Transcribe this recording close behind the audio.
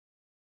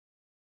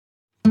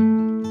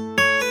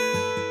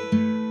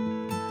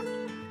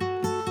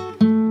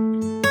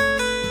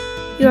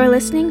You are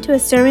listening to a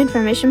sermon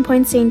from Mission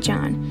Point St.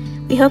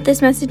 John. We hope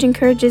this message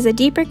encourages a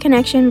deeper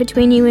connection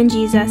between you and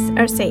Jesus,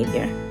 our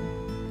Savior.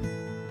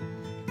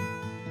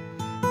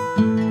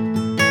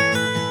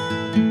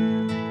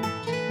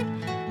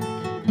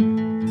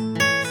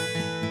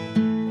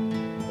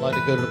 I'd like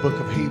to go to the book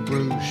of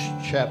Hebrews,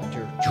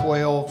 chapter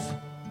 12.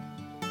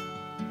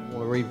 I'm going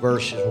to read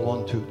verses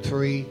 1 through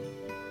 3.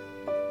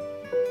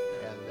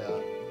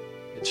 And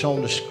it's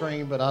on the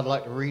screen, but I'd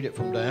like to read it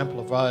from the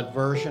Amplified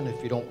Version,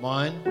 if you don't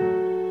mind.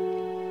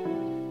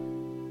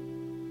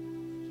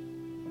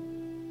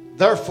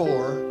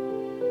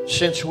 Therefore,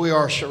 since we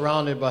are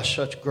surrounded by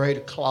such great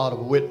a cloud of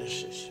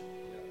witnesses,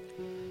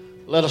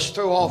 let us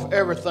throw off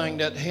everything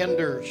that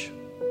hinders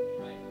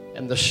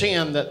and the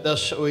sin that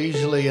does so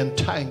easily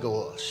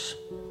entangle us.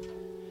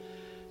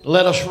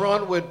 Let us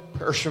run with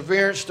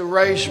perseverance the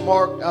race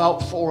marked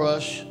out for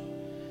us,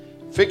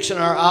 fixing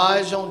our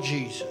eyes on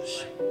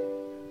Jesus,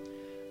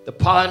 the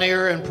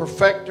pioneer and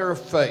perfecter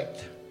of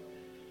faith.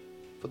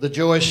 For the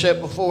joy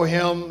set before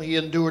him, he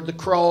endured the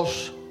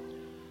cross,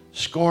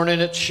 scorning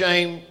its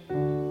shame,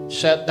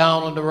 sat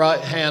down on the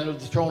right hand of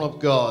the throne of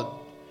God.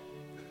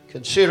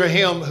 Consider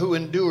him who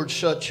endured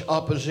such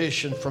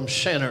opposition from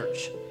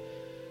sinners,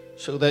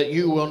 so that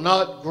you will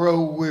not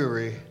grow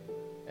weary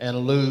and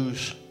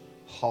lose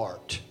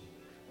heart.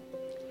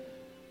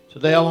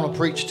 Today I want to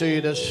preach to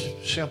you this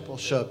simple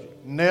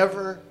subject.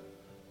 Never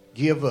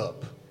give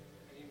up.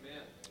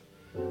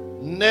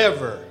 Amen.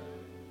 Never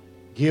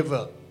give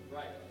up.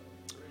 Right.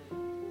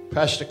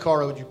 Pastor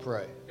Carter, would you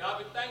pray? God,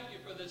 we thank you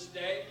for this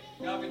day.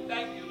 God, we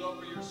thank you, Lord,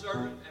 for your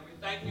servant, and we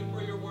thank you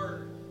for your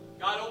word.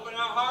 God, open our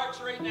hearts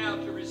right now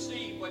to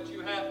receive what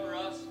you have for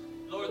us,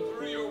 Lord,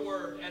 through your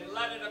word, and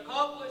let it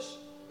accomplish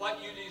what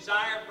you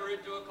desire for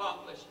it to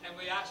accomplish. And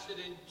we ask it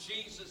in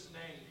Jesus'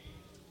 name.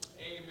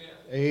 Amen.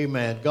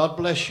 Amen. God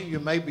bless you. You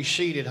may be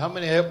seated. How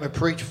many help me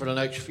preach for the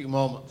next few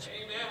moments?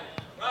 Amen.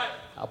 Right.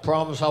 I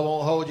promise I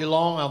won't hold you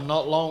long. I'm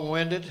not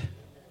long-winded.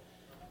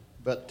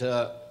 But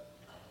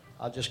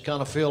I just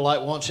kind of feel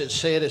like once it's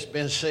said, it's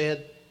been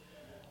said.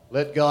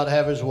 Let God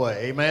have his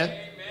way. Amen?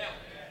 Amen.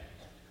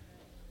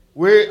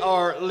 We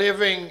are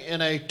living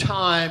in a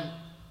time,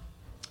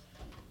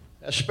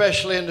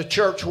 especially in the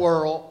church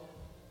world,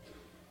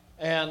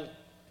 and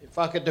if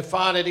I could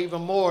define it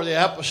even more,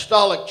 the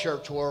apostolic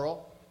church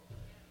world,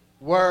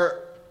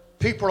 where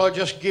people are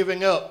just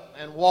giving up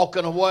and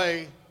walking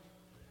away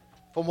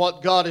from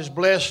what God has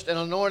blessed and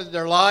anointed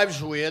their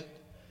lives with,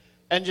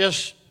 and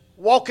just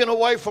walking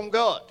away from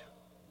God.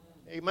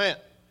 Amen.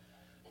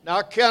 Now,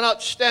 I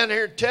cannot stand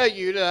here and tell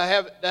you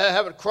that I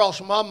haven't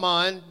crossed my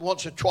mind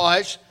once or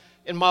twice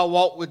in my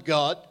walk with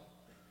God,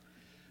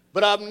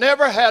 but I've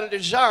never had a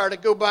desire to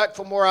go back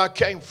from where I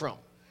came from.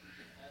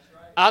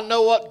 I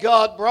know what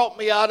God brought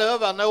me out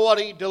of. I know what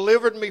he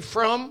delivered me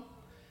from.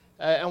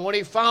 And when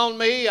he found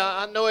me,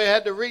 I know he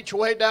had to reach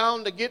way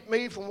down to get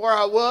me from where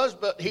I was,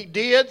 but he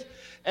did.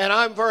 And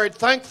I'm very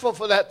thankful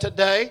for that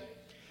today.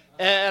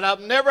 And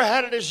I've never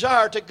had a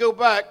desire to go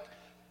back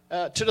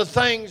to the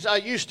things I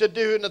used to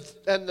do and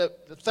the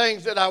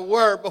things that I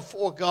were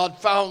before God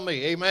found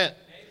me. Amen.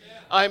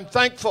 I'm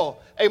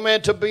thankful,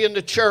 amen, to be in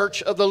the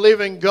church of the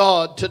living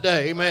God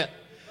today. Amen.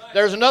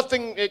 There's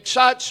nothing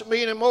excites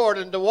me anymore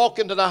than to walk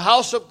into the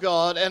house of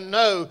God and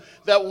know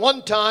that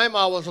one time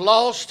I was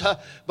lost,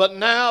 but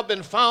now I've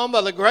been found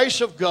by the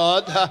grace of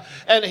God,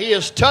 and he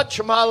has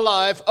touched my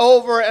life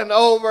over and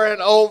over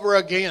and over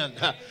again.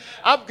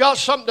 I've got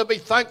something to be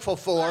thankful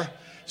for.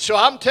 So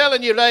I'm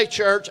telling you today,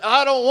 church,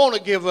 I don't want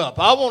to give up.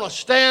 I want to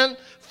stand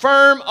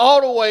firm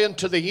all the way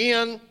until the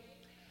end,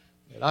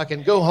 that I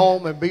can go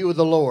home and be with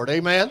the Lord.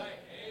 Amen? Amen.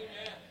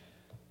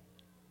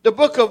 The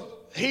book of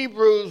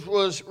Hebrews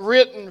was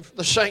written for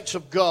the saints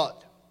of God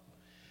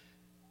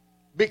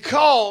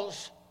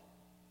because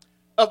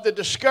of the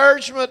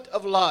discouragement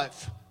of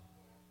life.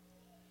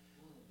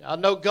 I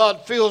know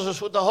God fills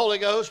us with the Holy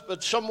Ghost,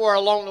 but somewhere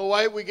along the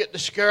way we get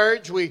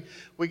discouraged. We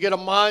get a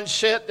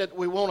mindset that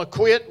we want to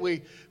quit.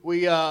 We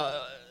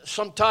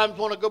sometimes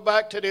want to go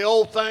back to the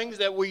old things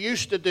that we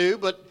used to do,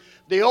 but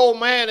the old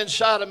man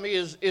inside of me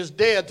is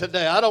dead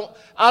today. I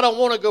don't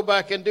want to go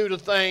back and do the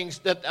things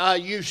that I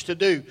used to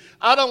do.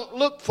 I don't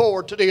look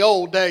forward to the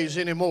old days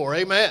anymore.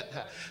 Amen.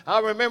 I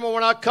remember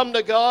when I come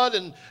to God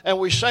and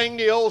we sing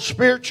the old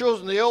spirituals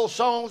and the old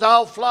songs,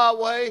 I'll fly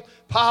away,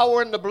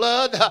 power in the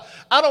blood.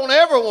 I don't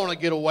ever want to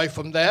get away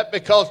from that,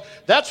 because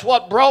that's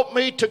what brought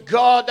me to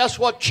God. That's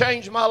what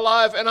changed my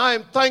life, and I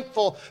am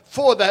thankful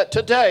for that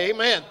today.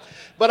 Amen.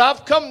 But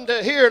I've come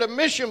to here at a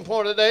Mission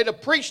Point today to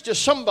preach to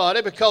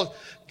somebody, because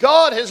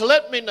God has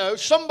let me know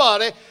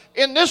somebody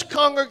in this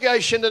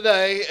congregation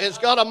today has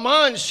got a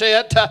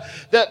mindset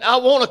that I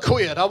want to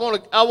quit. I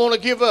want to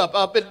give up.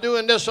 I've been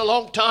doing this a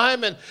long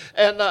time, and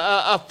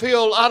I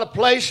feel out of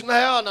place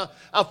now, and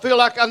I feel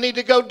like I need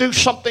to go do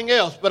something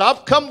else. But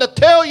I've come to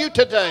tell you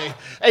today,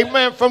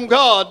 amen, from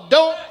God,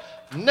 don't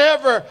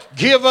never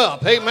give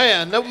up.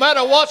 Amen. No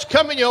matter what's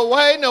coming your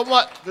way, no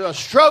matter the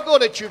struggle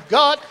that you've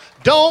got,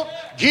 don't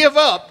give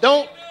up.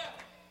 Don't.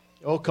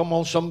 Oh, come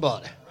on,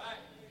 somebody.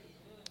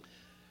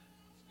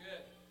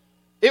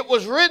 It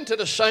was written to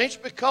the saints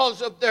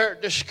because of their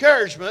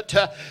discouragement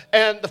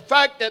and the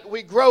fact that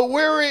we grow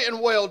weary in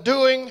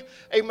well-doing,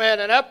 amen,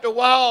 and after a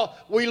while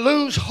we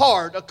lose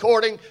heart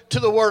according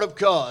to the Word of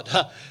God.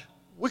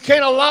 We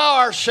can't allow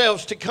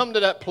ourselves to come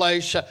to that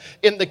place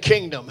in the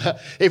kingdom.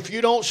 If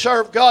you don't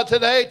serve God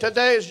today,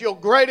 today is your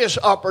greatest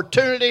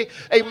opportunity,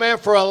 amen,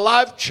 for a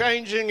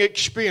life-changing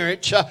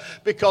experience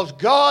because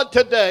God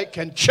today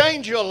can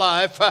change your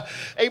life,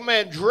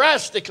 amen,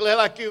 drastically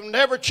like you've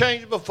never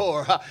changed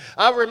before.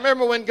 I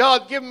remember when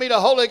God gave me the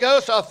Holy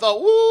Ghost, I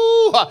thought,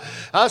 woo,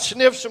 I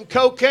sniffed some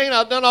cocaine,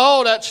 I've done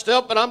all that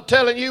stuff, but I'm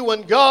telling you,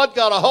 when God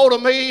got a hold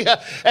of me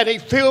and He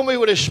filled me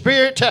with His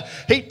Spirit,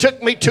 He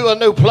took me to a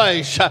new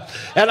place.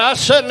 And I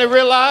suddenly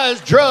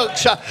realized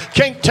drugs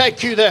can't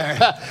take you there.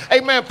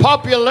 Amen.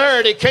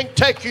 Popularity can't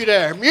take you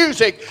there.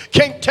 Music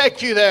can't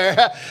take you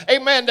there.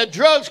 Amen. The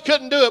drugs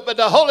couldn't do it, but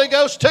the Holy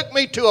Ghost took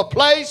me to a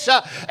place,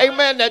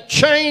 amen, that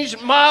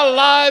changed my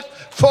life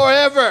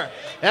forever.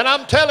 And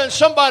I'm telling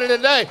somebody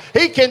today,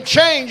 He can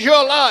change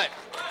your life.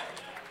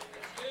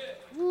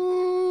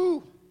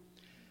 Woo.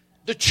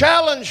 The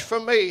challenge for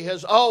me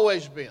has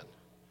always been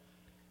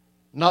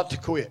not to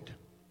quit.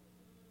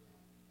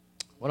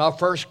 When I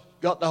first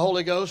got the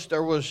Holy Ghost,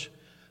 there was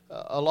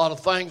a lot of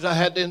things I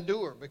had to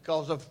endure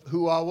because of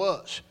who I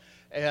was.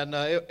 And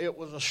it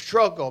was a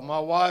struggle.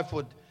 My wife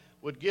would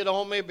get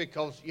on me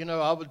because,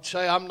 I would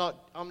say, I'm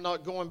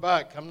not going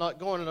back. I'm not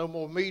going to no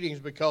more meetings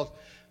because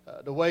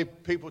the way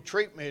people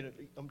treat me,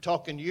 I'm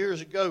talking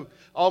years ago,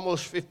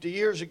 almost 50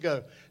 years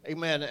ago.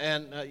 Amen.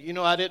 And,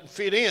 I didn't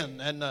fit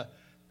in.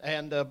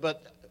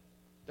 But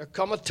there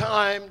come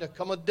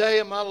a day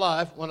in my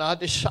life when I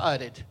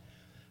decided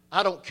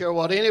I don't care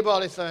what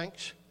anybody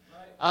thinks.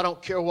 I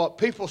don't care what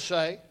people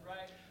say.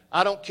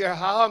 I don't care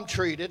how I'm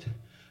treated.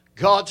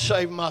 God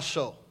saved my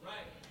soul.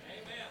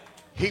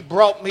 He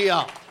brought me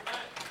out.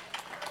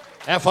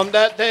 And from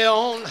that day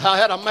on, I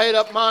had a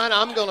made-up mind.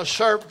 I'm going to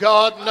serve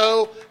God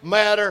no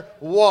matter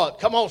what.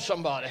 Come on,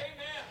 somebody.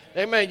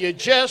 Amen. You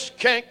just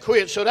can't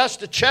quit. So that's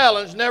the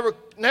challenge. Never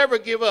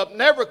give up.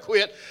 Never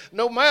quit.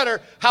 No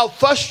matter how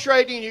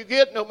frustrating you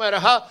get, no matter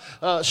how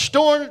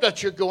storms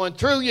that you're going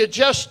through, you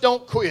just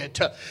don't quit.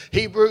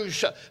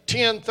 Hebrews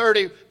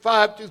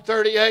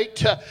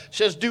 10:35-38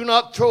 says, "Do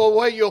not throw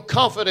away your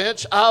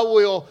confidence. I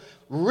will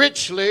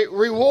richly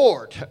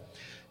reward."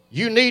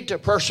 You need to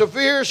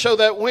persevere so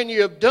that when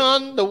you have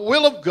done the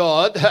will of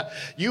God,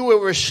 you will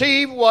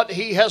receive what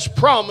He has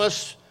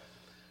promised.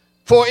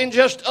 For in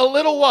just a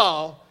little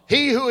while,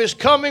 He who is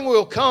coming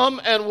will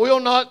come and will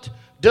not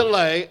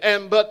delay,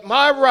 but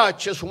my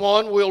righteous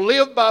one will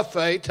live by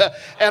faith,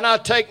 and I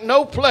take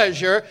no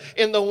pleasure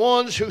in the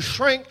ones who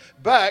shrink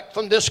back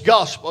from this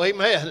gospel.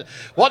 Amen.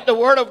 What the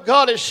Word of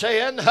God is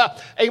saying,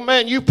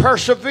 amen, you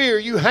persevere,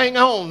 you hang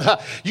on,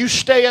 you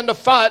stay in the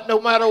fight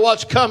no matter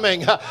what's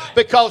coming,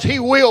 because He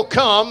will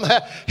come.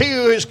 He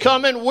who is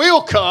coming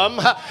will come,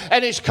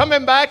 and He's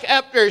coming back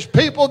after His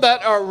people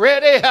that are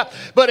ready,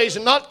 but He's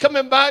not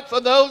coming back for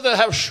those that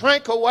have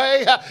shrank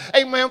away,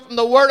 amen, from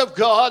the Word of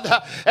God,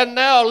 and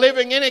now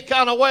living any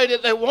kind of way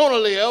that they want to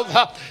live.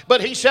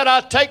 But He said,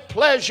 I take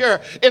pleasure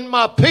in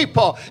my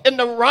people, in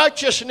the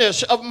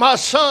righteousness of my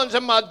sons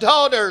and my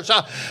daughters.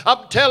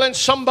 I'm telling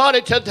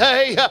somebody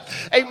today,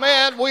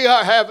 amen, we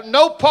have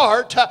no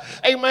part,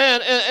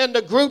 amen, in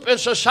the group in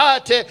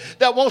society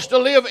that wants to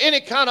live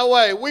any kind of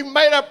way. We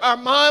made up our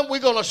mind we're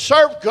going to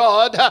serve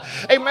God,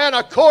 amen,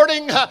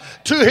 according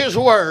to His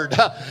Word.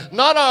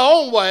 Not our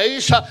own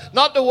ways,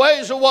 not the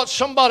ways of what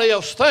somebody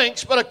else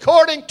thinks, but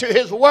according to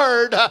His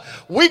Word,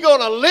 we're going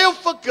to live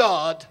for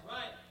God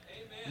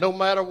no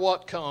matter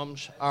what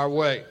comes our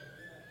way.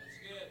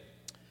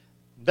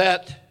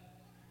 That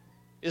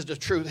is the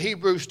truth.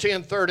 Hebrews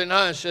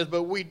 10:39 says,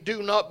 but we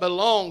do not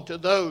belong to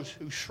those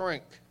who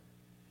shrink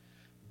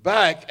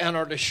back and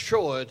are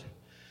destroyed,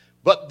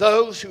 but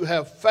those who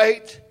have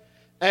faith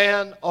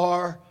and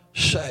are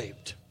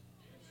saved.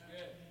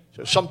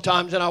 So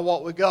sometimes in our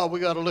walk with God, we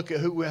got to look at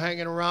who we're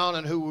hanging around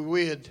and who we're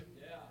with.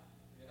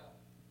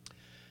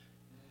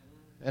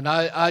 And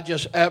I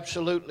just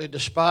absolutely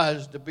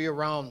despise to be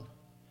around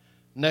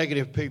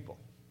negative people.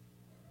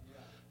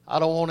 I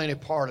don't want any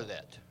part of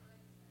that.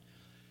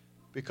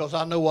 Because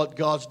I know what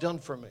God's done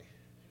for me.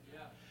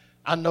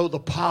 I know the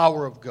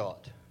power of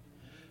God.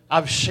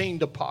 I've seen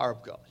the power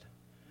of God.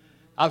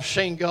 I've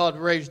seen God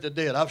raise the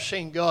dead. I've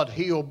seen God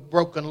heal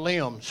broken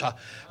limbs.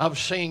 I've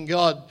seen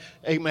God,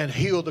 amen,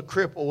 heal the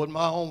cripple with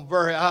my own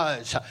very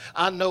eyes.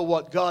 I know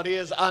what God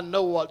is. I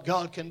know what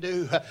God can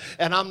do.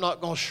 And I'm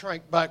not going to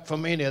shrink back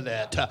from any of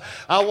that.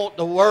 I want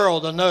the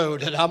world to know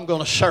that I'm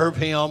going to serve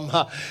Him.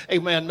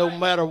 Amen. No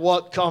matter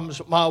what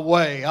comes my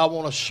way, I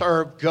want to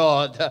serve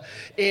God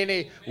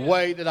any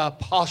way that I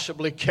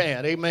possibly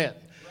can. Amen.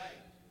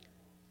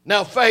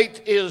 Now,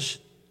 faith is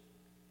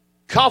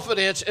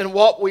confidence in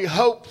what we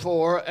hope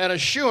for and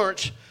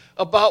assurance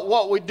about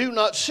what we do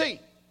not see.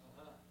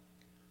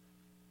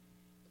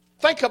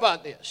 Think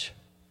about this.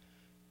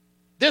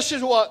 This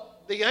is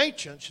what the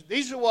ancients,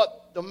 these are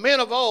what the men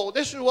of old,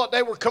 this is what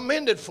they were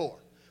commended for.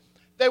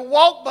 They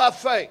walked by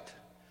faith.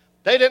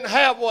 They didn't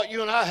have what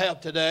you and I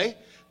have today.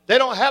 They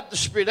don't have the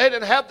Spirit. They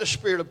didn't have the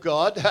Spirit of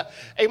God.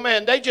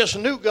 Amen. They just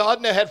knew God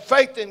and they had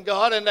faith in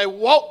God and they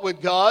walked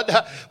with God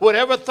with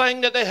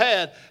everything that they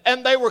had.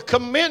 And they were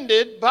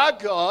commended by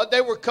God.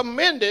 They were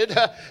commended,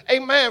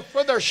 amen,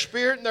 for their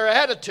spirit and their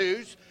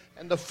attitudes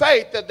and the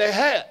faith that they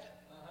had.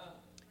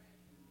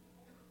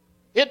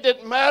 It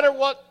didn't matter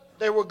what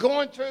they were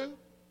going through.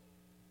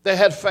 They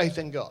had faith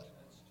in God.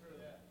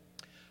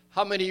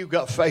 How many of you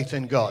got faith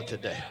in God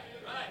today?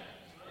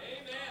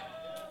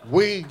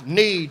 We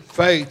need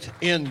faith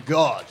in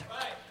God.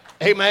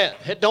 Amen.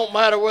 It don't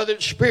matter whether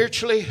it's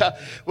spiritually,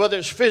 whether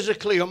it's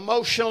physically,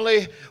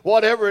 emotionally,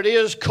 whatever it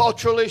is,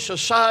 culturally,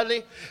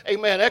 society,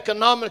 amen,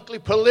 economically,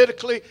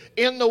 politically,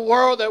 in the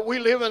world that we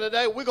live in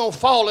today, we're going to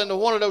fall into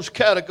one of those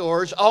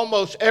categories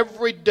almost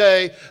every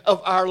day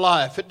of our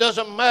life. It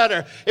doesn't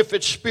matter if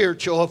it's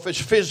spiritual or if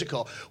it's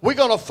physical. We're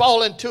going to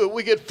fall into it.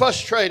 We get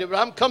frustrated. But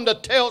I'm come to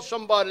tell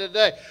somebody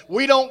today,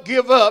 we don't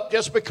give up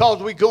just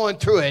because we're going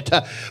through it.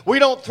 We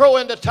don't throw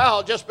in the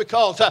towel just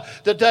because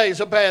the day's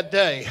a bad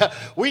day.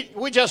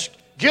 We just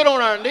get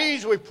on our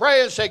knees, we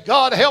pray and say,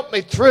 God, help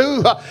me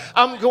through.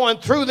 I'm going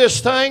through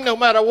this thing no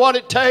matter what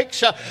it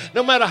takes,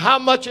 no matter how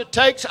much it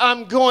takes.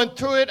 I'm going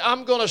through it.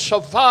 I'm going to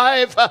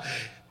survive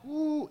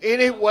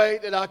any way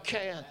that I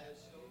can.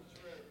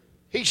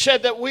 He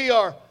said that we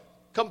are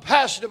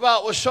compassed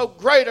about with so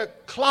great a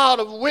cloud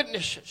of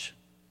witnesses.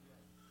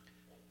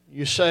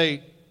 You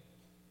say,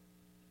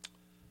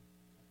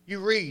 you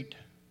read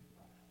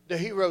the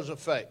heroes of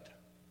faith.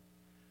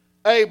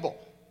 Abel.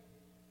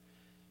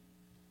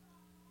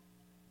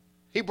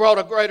 He brought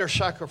a greater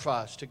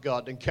sacrifice to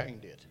God than Cain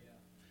did.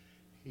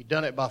 He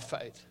done it by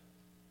faith.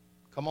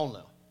 Come on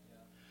now.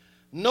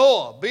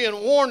 Noah, being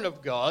warned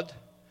of God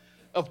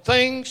of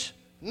things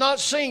not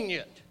seen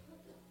yet.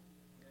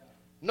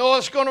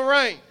 Noah's going to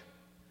rain.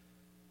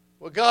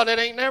 Well, God, it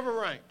ain't never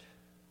rained.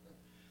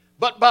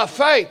 But by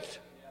faith,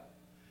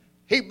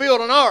 he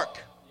built an ark.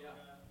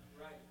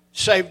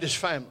 Saved his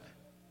family.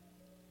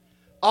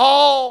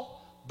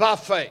 All by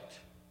faith.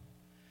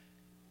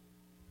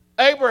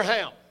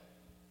 Abraham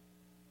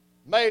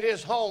made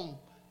his home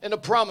in the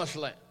promised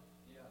land.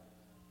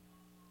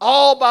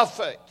 All by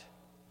faith.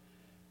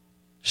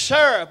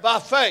 Sarah, by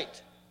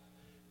faith,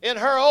 in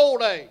her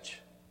old age,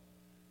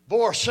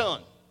 bore a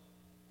son.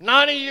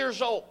 90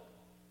 years old.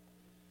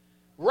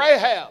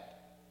 Rahab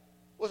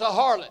was a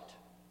harlot.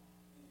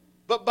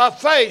 But by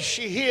faith,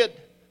 she hid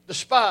the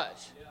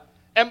spies.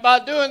 And by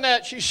doing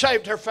that, she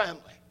saved her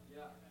family.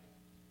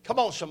 Come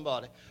on,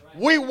 somebody.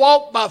 We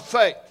walk by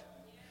faith.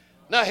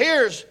 Now,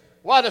 here's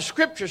why the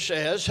Scripture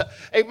says,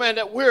 amen,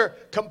 that we're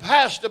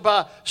compassed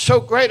by so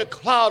great a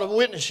cloud of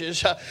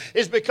witnesses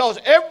is because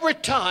every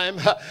time,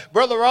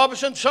 Brother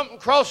Robinson, something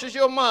crosses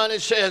your mind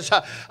and says,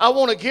 I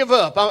want to give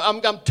up.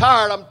 I'm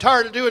tired. I'm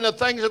tired of doing the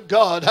things of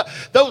God.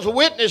 Those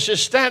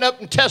witnesses stand up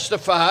and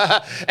testify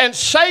and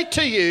say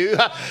to you,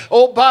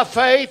 oh, by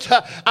faith,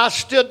 I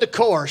stood the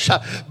course.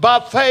 By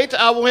faith,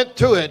 I went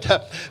through it.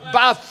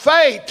 By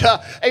faith,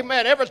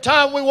 amen, every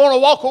time we want to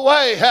walk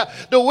away,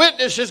 the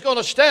witness is going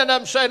to stand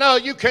up and say, no,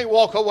 you can't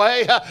walk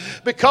away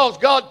because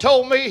God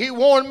told me, He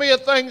warned me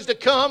of things to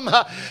come.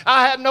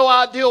 I had no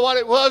idea what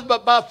it was,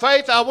 but by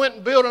faith I went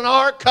and built an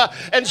ark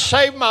and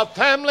saved my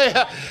family.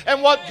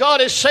 And what God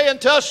is saying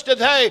to us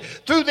today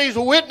through these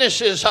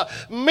witnesses,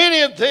 many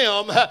of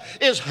them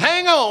is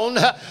hang on,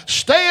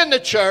 stay in the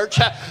church,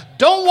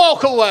 don't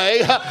walk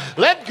away.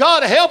 Let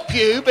God help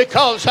you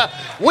because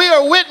we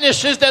are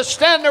witnesses that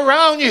stand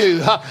around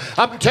you.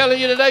 I'm telling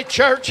you today,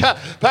 church,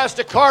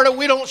 Pastor Carter,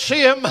 we don't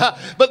see him,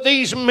 but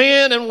these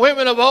men and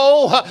women of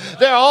old,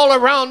 they're all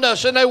around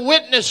us and they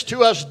witness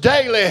to us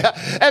daily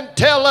and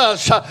tell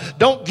us,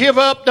 don't give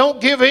up,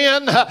 don't give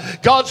in.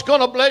 God's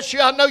going to bless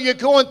you. I know you're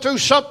going through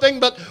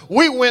something, but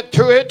we went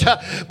through it.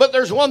 But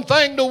there's one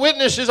thing the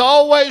witnesses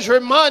always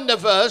remind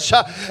of us,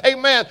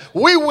 amen,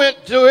 we went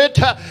through it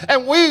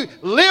and we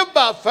live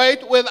by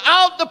faith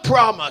without the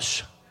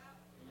promise.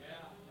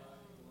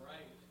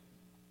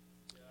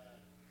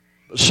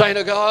 Saint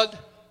of God,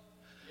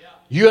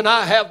 you and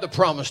I have the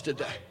promise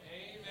today.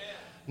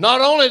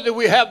 Not only do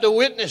we have the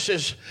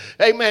witnesses,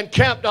 amen,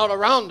 camped all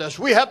around us,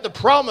 we have the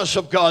promise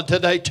of God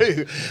today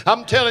too.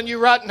 I'm telling you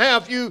right now,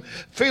 if you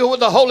feel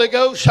with the Holy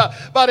Ghost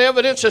by the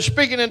evidence of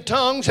speaking in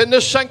tongues in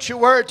this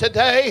sanctuary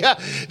today,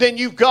 then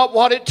you've got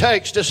what it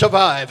takes to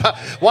survive.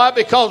 Why?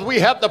 Because we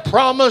have the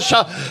promise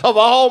of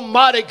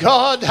Almighty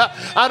God.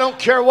 I don't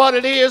care what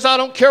it is. I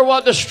don't care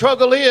what the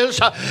struggle is.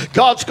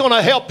 God's going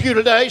to help you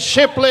today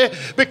simply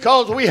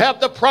because we have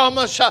the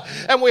promise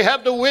and we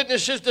have the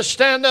witnesses to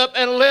stand up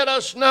and let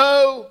us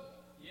know.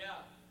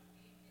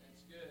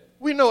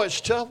 We know it's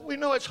tough. We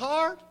know it's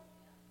hard.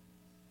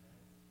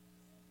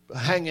 But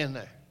hang in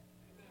there.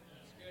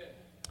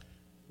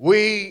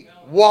 We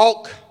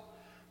walk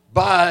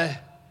by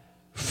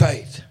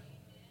faith.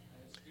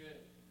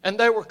 And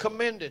they were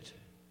commended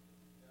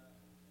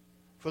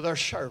for their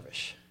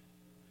service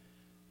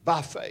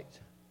by faith.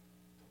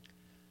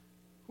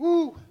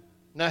 Woo.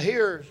 Now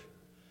here's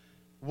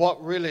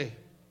what really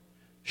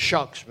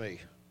shocks me.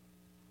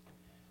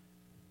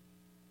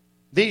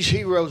 these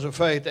heroes of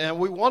faith, and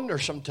we wonder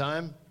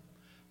sometimes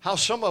how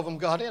some of them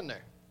got in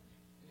there.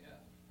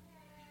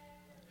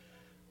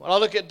 When I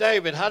look at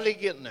David, how did he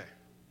get in there?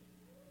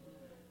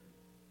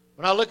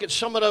 When I look at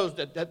some of those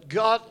that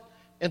got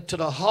into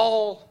the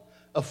hall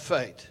of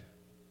faith.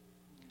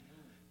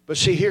 But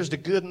see, here's the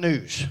good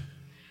news.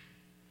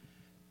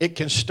 It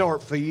can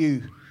start for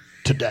you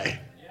today.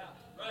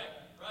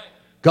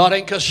 God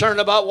ain't concerned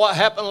about what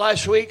happened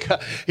last week.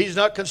 He's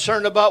not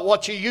concerned about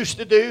what you used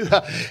to do.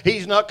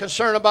 He's not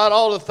concerned about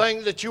all the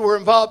things that you were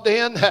involved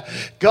in.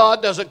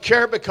 God doesn't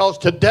care because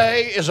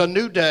today is a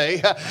new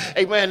day.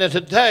 Amen. And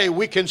today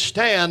we can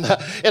stand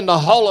in the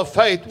hall of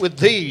faith with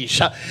these.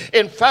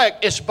 In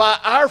fact, it's by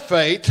our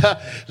faith.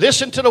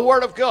 Listen to the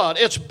word of God.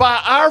 It's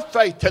by our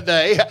faith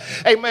today,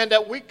 amen,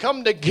 that we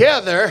come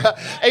together,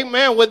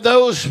 amen, with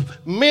those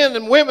men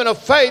and women of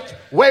faith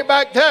way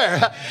back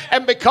there.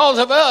 And because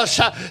of us,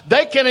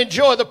 they can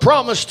enjoy the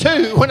promise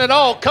too. When it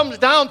all comes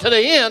down to the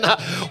end,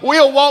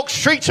 we'll walk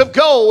streets of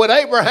gold with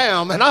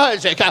Abraham and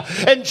Isaac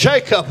and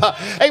Jacob.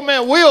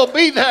 Amen. We'll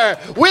be there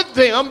with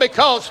them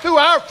because through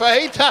our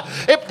faith,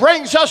 it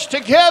brings us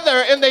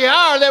together in the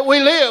hour that we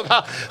live.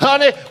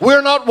 Honey,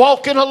 we're not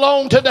walking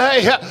alone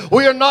today.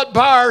 We are not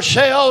by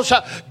ourselves.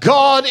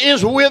 God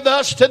is with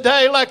us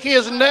today like He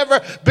has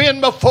never been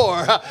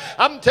before.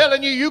 I'm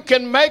telling you, you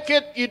can make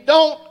it. You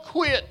don't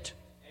quit.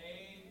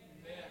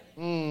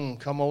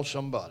 Come on,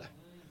 somebody.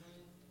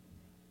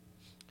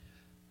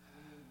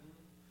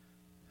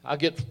 I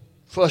get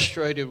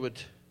frustrated with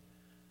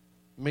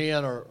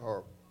men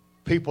or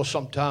people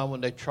sometimes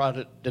when they try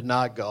to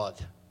deny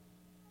God.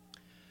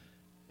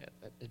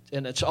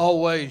 And it's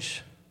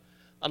always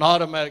an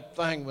automatic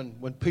thing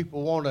when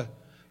people want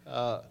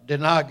to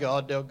deny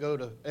God, they'll go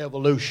to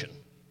evolution.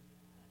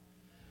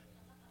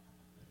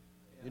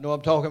 You know what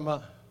I'm talking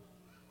about?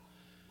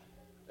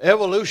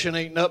 Evolution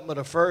ain't nothing but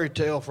a fairy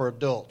tale for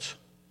adults.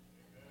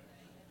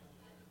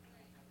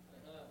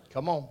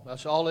 Come on,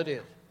 that's all it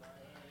is.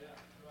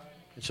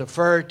 It's a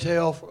fairy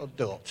tale for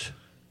adults.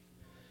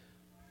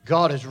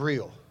 God is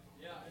real.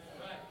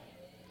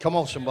 Come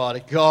on,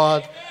 somebody.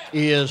 God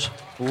is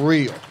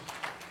real.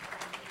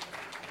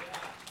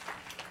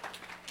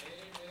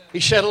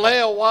 He said, lay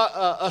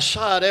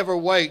aside every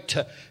weight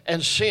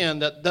and sin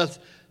that doth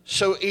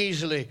so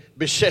easily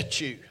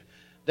beset you.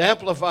 The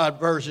Amplified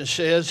Version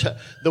says,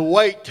 the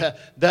weight,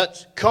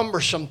 that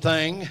cumbersome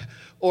thing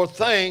or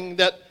thing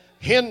that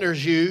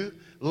hinders you,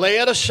 lay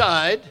it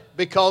aside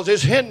because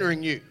it's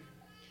hindering you.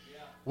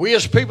 We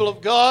as people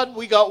of God,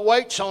 we got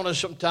weights on us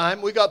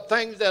sometimes. We got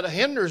things that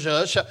hinders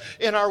us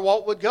in our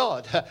walk with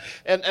God.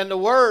 And the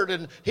word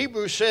in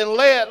Hebrew saying,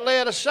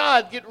 lay it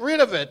aside, get rid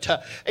of it.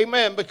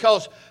 Amen.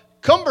 Because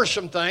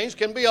cumbersome things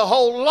can be a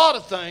whole lot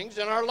of things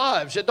in our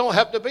lives. It don't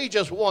have to be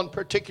just one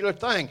particular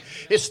thing.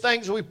 It's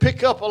things we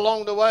pick up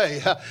along the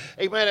way.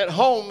 Amen. At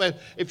home,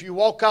 if you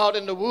walk out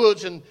in the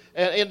woods and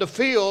in the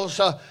fields,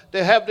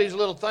 they have these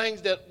little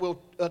things that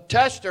will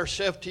attach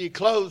themselves to your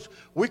clothes.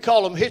 We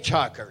call them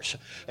hitchhikers.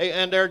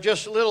 And they're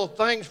just little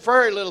things,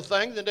 furry little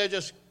things, and they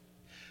just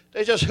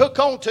hook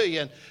on to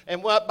you.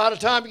 And by the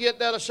time you get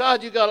that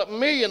aside, you got a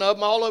million of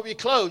them all over your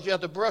clothes. You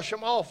have to brush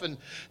them off.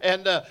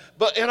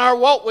 But in our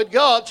walk with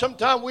God,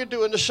 sometimes we're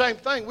doing the same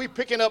thing. We're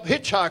picking up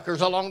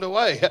hitchhikers along the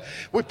way.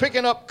 We're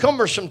picking up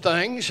cumbersome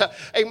things,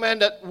 amen,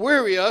 that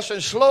weary us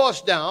and slow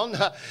us down.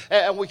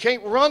 And we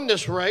can't run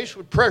this race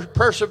with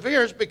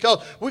perseverance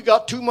because we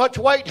got too much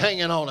weight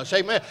hanging on us.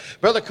 Amen.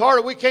 Brother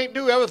Carter, we can't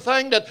do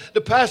everything that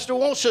the pastor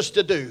wants us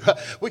to do.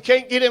 We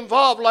can't get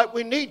involved like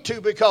we need to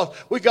because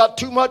we got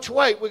too much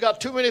weight. We got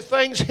too many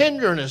things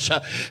hindering us,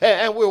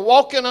 and we're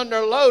walking under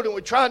a load, and we're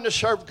trying to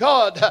serve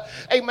God,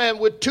 amen,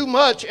 with too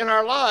much in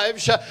our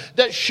lives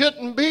that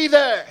shouldn't be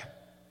there.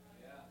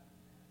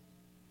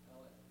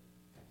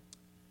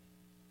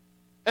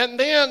 And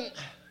then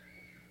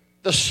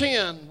the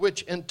sin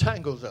which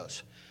entangles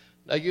us.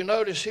 Now you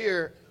notice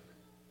here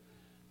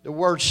the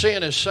word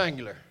sin is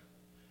singular.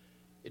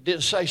 It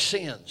didn't say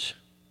sins.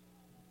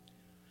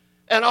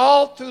 And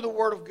all through the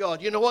Word of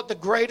God, you know what the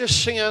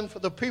greatest sin for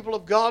the people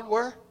of God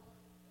were?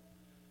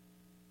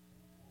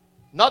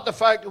 Not the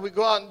fact that we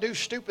go out and do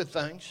stupid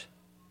things.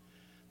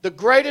 The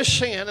greatest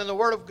sin in the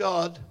Word of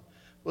God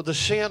was the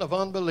sin of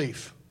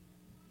unbelief.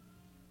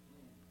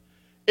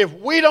 If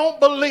we don't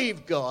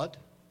believe God,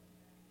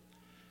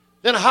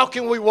 then how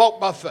can we walk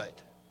by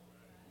faith?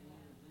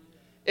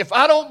 If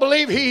I don't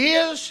believe He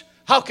is,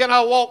 how can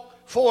I walk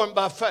for Him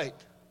by faith?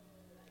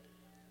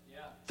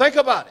 Think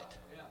about it.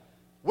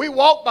 We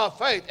walk by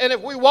faith, and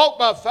if we walk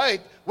by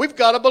faith, we've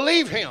got to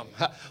believe Him.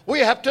 We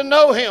have to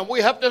know Him. We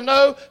have to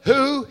know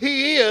who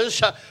He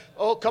is.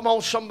 Oh, come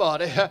on,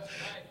 somebody.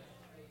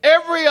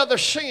 Every other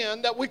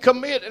sin that we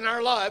commit in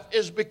our life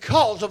is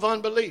because of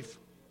unbelief.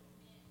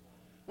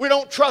 We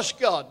don't trust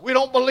God. We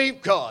don't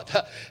believe God.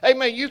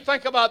 Amen. You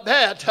think about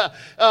that.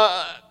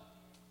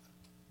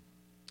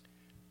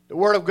 The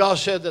Word of God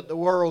said that the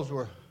worlds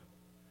were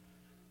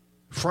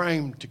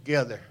framed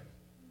together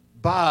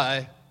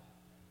by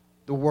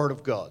the Word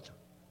of God.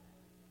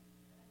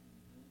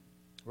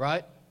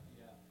 Right?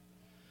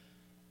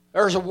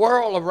 There's a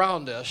world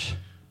around us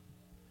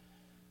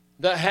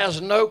that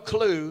has no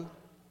clue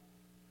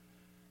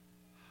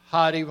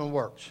how it even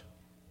works.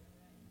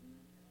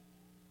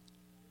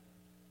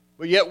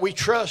 But yet we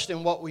trust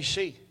in what we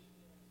see.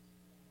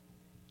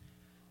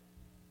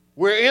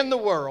 We're in the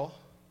world,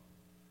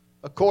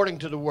 according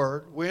to the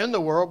Word. We're in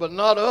the world, but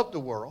not of the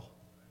world.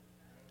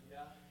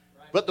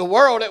 But the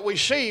world that we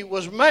see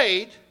was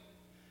made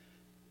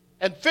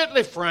and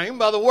fitly framed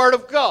by the Word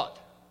of God.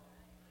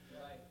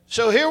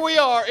 So here we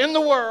are in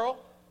the world,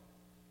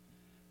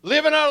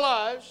 living our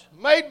lives,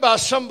 made by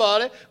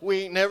somebody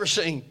we ain't never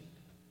seen.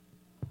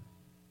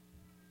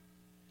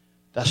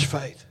 That's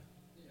faith.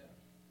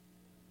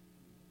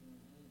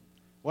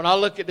 When I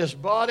look at this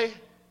body,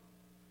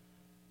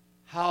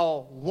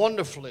 how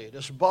wonderfully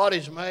this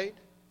body's made,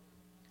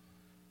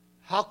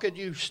 how could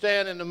you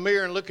stand in the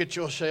mirror and look at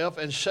yourself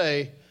and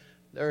say,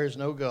 there is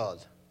no God?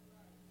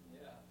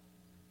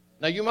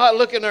 Now you might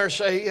look in there and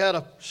say he had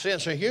a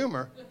sense of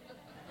humor.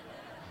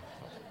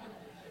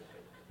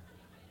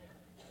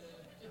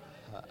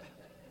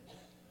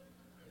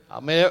 I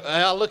mean,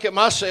 I look at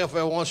myself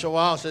every once in a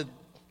while and said,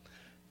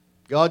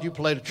 God, you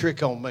played a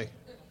trick on me.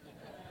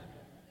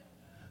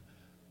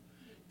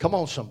 Come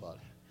on, somebody.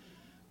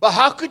 But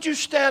how could you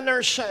stand there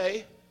and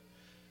say,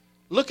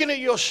 looking at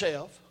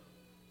yourself,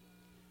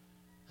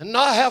 and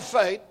not have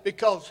faith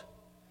because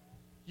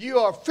you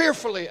are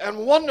fearfully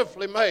and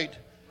wonderfully made?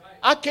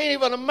 I can't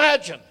even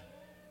imagine.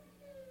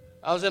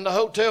 I was in the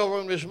hotel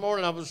room this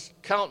morning. I was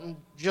counting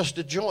just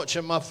the joints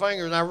in my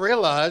fingers, and I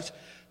realized,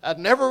 I'd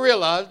never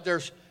realized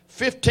there's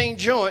 15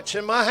 joints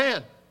in my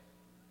hand.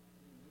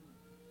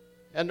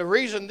 And the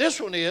reason this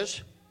one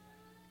is,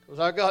 because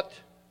I got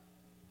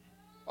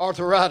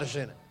arthritis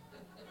in it.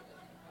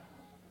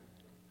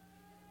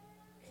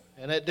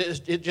 And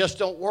it just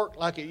don't work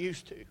like it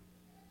used to.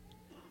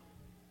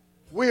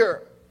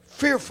 We're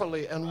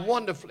fearfully and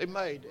wonderfully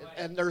made.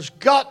 And there's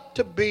got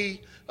to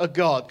be a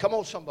God. Come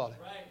on, somebody.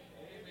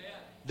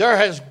 There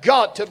has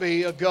got to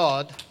be a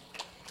God.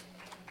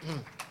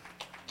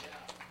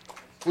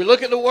 We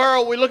look at the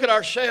world, we look at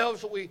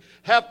ourselves, we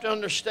have to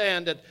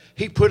understand that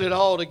He put it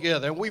all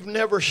together. And we've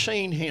never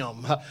seen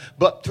Him,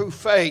 but through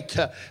faith,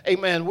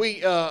 amen,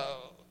 we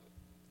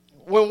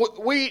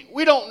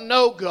don't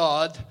know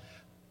God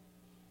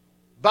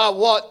by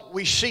what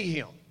we see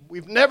Him.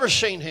 We've never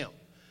seen Him,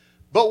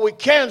 but we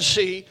can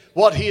see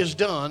what He has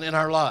done in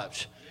our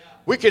lives.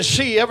 We can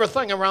see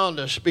everything around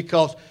us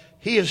because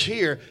He is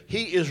here,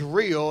 He is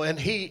real, and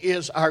He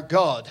is our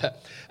God.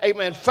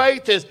 Amen.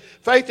 Faith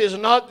is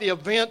not the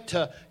event,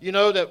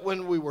 that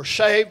when we were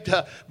saved,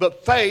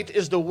 but faith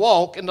is the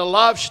walk and the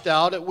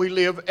lifestyle that we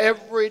live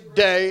every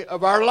day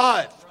of our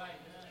life.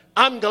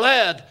 I'm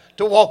glad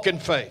to walk in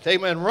faith.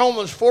 Amen.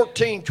 Romans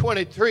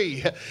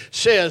 14:23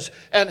 says,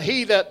 and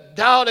he that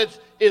doubteth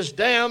is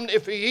damned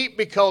if he eat,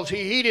 because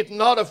he eateth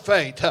not of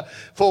faith.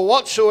 For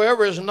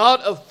whatsoever is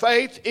not of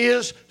faith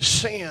is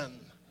sin.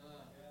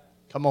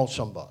 Come on,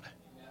 somebody.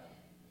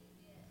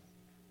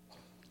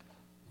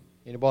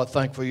 Anybody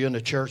thankful you're in the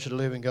church of the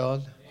living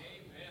God?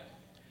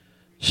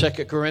 Amen.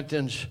 2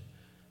 Corinthians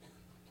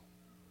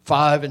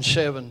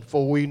 5:7,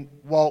 for we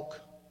walk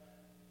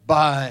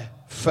by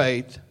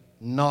faith,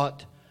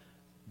 not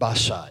by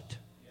sight.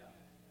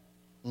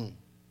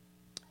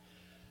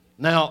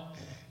 Now,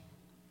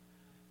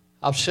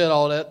 I've said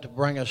all that to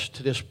bring us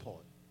to this point,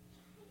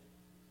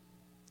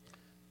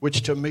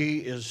 which to me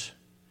is,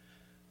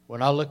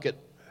 when I look at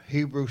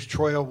Hebrews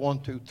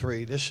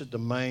 12:1-3, this is the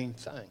main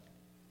thing.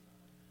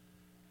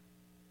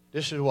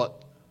 This is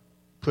what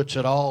puts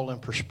it all in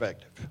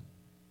perspective.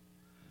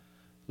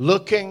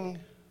 Looking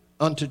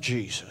unto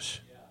Jesus,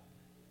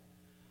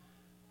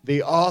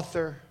 the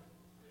author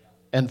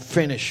and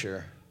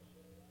finisher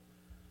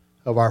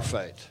of our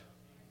faith.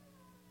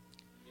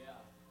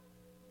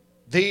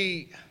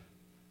 The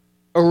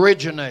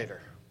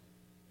originator.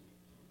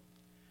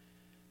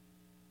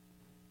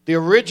 The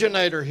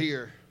originator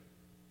here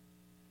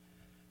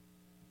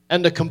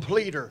and the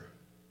completer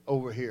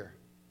over here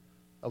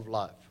of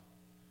life.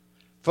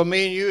 For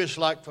me and you, it's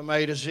like from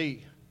A to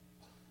Z.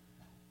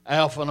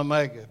 Alpha and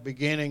Omega,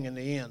 beginning and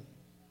the end.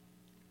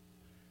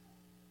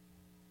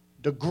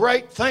 The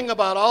great thing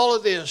about all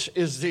of this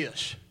is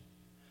this.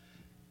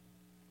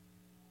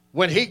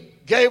 When He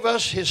gave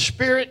us His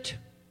Spirit,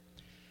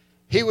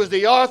 He was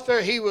the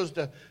author, He was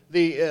the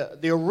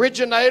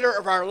originator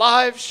of our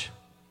lives.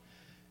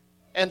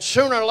 And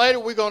sooner or later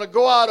we're going to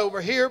go out over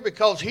here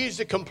because He's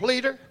the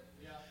completer.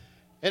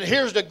 And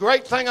here's the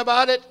great thing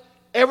about it.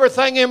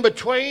 Everything in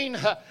between,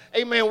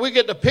 amen, we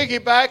get to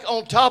piggyback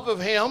on top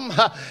of Him.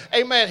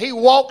 Amen. He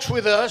walks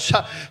with us.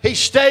 He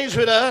stays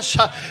with us.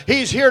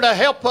 He's here to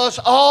help us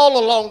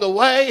all along the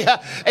way.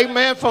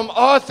 Amen. From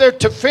author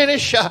to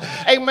finish.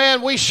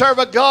 Amen. We serve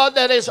a God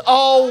that is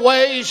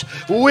always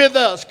with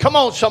us. Come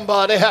on,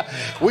 somebody.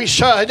 We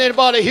serve.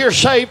 Anybody here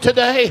saved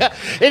today?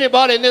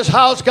 Anybody in this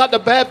house got the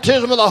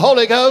baptism of the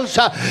Holy Ghost?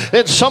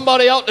 Then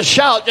somebody ought to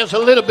shout just a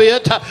little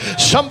bit.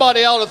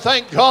 Somebody ought to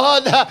thank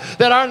God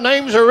that our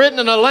names are written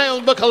in the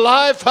Lamb's Book of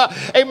Life.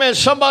 Amen.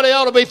 Somebody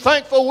ought to be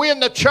thankful we're in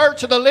the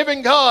church of the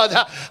living God.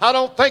 I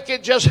don't think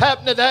it just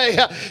happened today.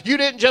 You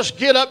didn't just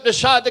get up and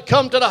decide to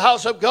come to the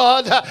house of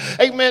God.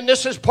 Amen.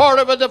 This is part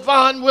of a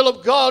divine will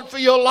of God for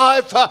your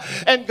life.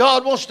 And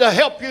God wants to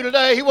help you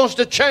today. He wants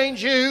to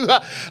change you.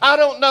 I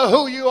don't know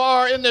who you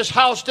are in this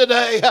house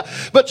today,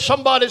 but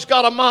somebody's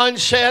got a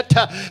mindset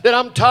that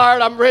I'm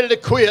tired, I'm ready to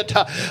quit.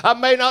 I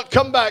may not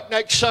come back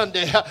next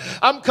Sunday.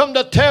 I'm come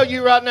to tell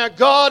you right now,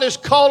 God is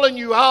calling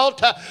you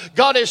out.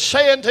 God is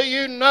saying to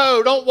you,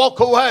 no, don't walk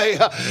away.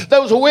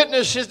 Those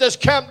witnesses that's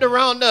camped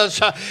around us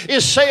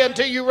is saying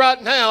to you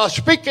right now,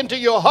 speaking to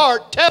your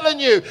heart, telling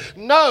you,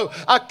 no,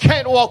 I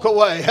can't walk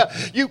away.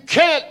 You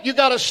can't. You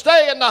got to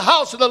stay in the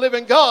house of the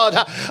living God.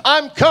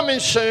 I'm coming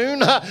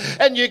soon,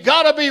 and you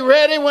got to be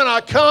ready when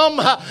I come.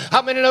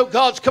 How many know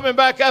God's coming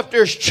back after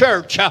His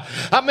church?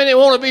 How many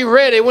want to be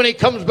ready when He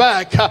comes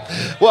back?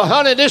 Well,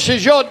 honey, this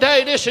is your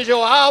day. This is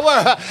your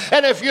hour.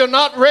 And if you're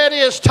not ready,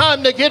 it's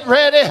time to get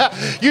ready.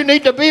 You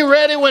need to be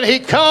ready when He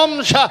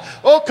comes.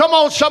 Oh, come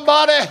on,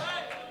 somebody.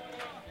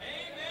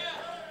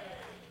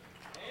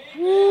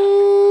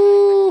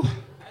 Woo.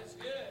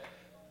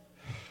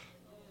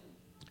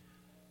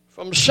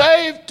 From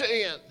saved to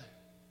end,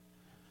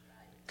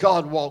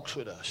 God walks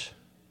with us.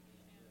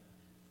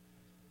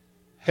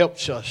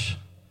 Helps us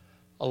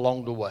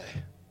along the way.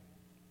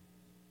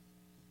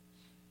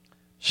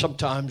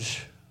 Sometimes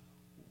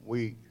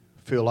we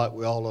feel like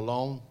we're all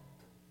alone.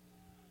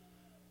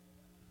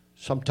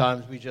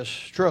 Sometimes we just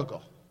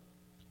struggle.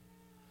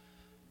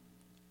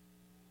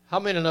 How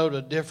many know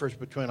the difference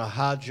between a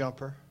high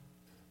jumper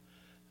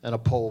and a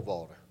pole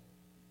vaulter?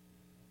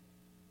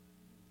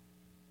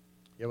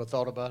 You ever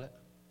thought about it?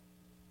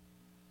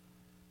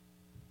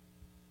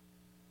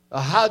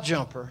 A high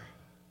jumper,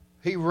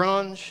 he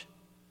runs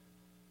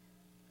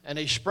and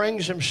he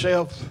springs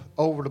himself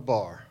over the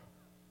bar.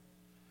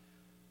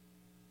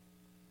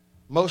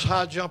 Most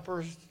high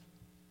jumpers,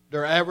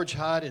 their average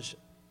height is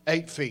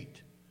 8 feet.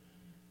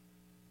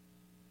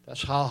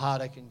 That's how high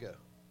they can go.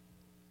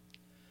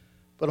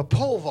 But a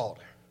pole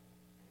vaulter,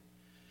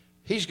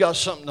 he's got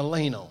something to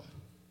lean on.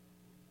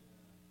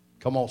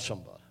 Come on,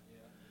 somebody.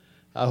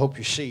 I hope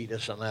you see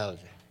this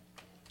analogy.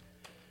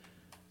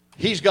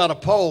 He's got a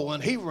pole.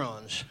 When he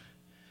runs,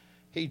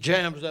 he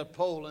jams that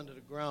pole into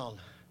the ground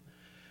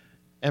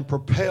and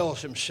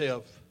propels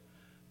himself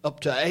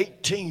up to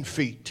 18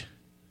 feet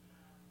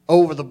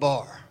over the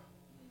bar.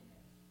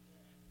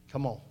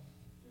 Come on.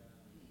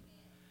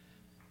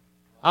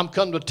 I'm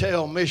come to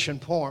tell Mission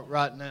Point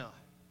right now.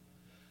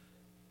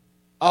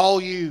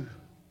 All you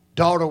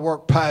daughter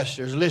work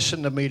pastors,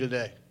 listen to me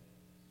today.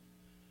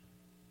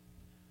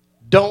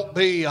 Don't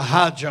be a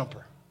high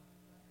jumper.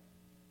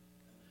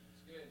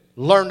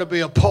 Learn to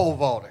be a pole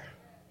vaulter.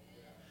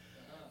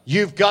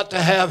 You've got to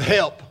have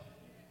help.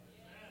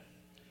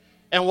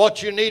 And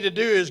what you need to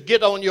do is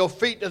get on your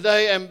feet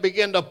today and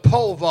begin to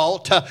pole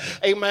vault,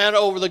 amen,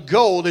 over the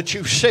goal that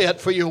you've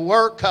set for your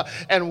work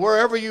and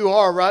wherever you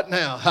are right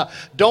now.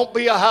 Don't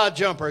be a high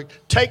jumper.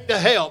 Take the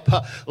help.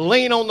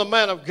 Lean on the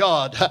man of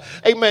God.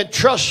 Amen.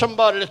 Trust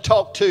somebody to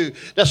talk to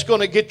that's going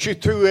to get you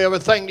through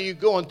everything that you're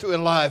going through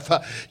in life.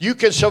 You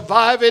can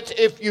survive it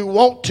if you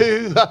want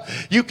to.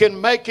 You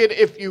can make it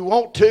if you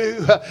want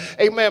to.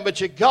 Amen. But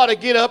you got to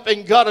get up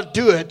and got to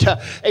do it.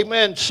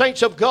 Amen.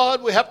 Saints of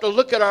God, we have to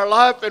look at our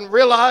life and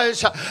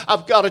realize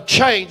I've got to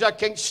change. I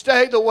can't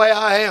stay the way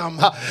I am.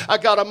 I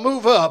got to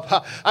move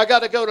up. I got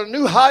to go to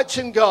new heights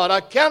in God.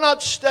 I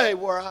cannot stay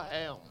where I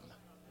am.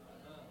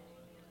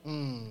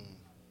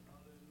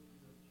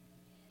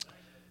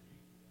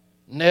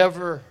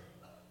 Never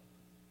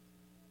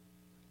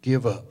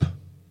give up.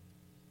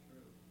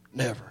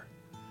 Never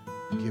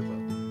give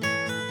up.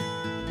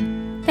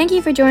 Thank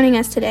you for joining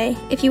us today.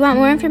 If you want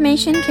more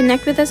information,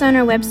 connect with us on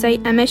our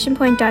website at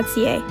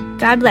missionpoint.ca.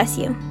 God bless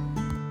you.